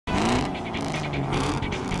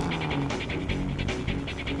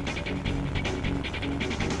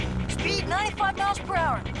miles per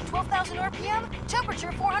hour, 12,000 RPM,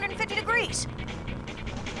 temperature 450 degrees.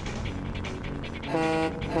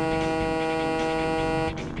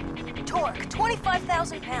 Torque,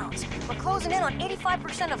 25,000 pounds. We're closing in on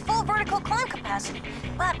 85% of full vertical climb capacity.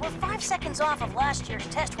 But we're 5 seconds off of last year's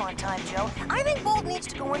test run time, Joe. I think Bolt needs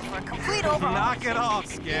to go in for a complete overhaul. Knock it off,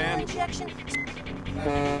 Fuel Scan. injection.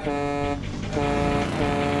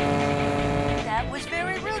 That was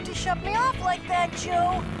very rude to shut me off like that,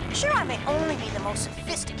 Joe. Sure, I may only be the most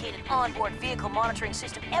sophisticated onboard vehicle monitoring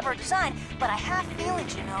system ever designed, but I have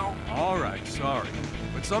feelings, you know. All right, sorry.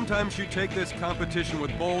 But sometimes you take this competition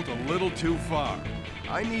with Bolt a little too far.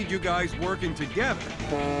 I need you guys working together.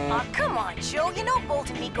 Aw, come on, Joe. You know Bolt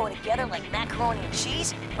and me go together like macaroni and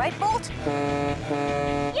cheese. Right, Bolt?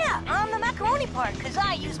 Yeah, I'm the macaroni part, because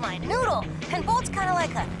I use my noodle. And Bolt's kind of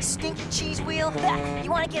like a stinky cheese wheel.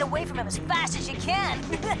 You want to get away from him as fast as you can.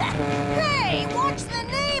 Hey, watch the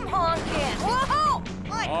name honking! Whoa!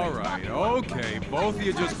 All right, okay. Both of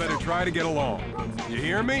you just better try to get along. You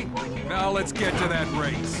hear me? Now let's get to that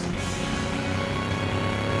race.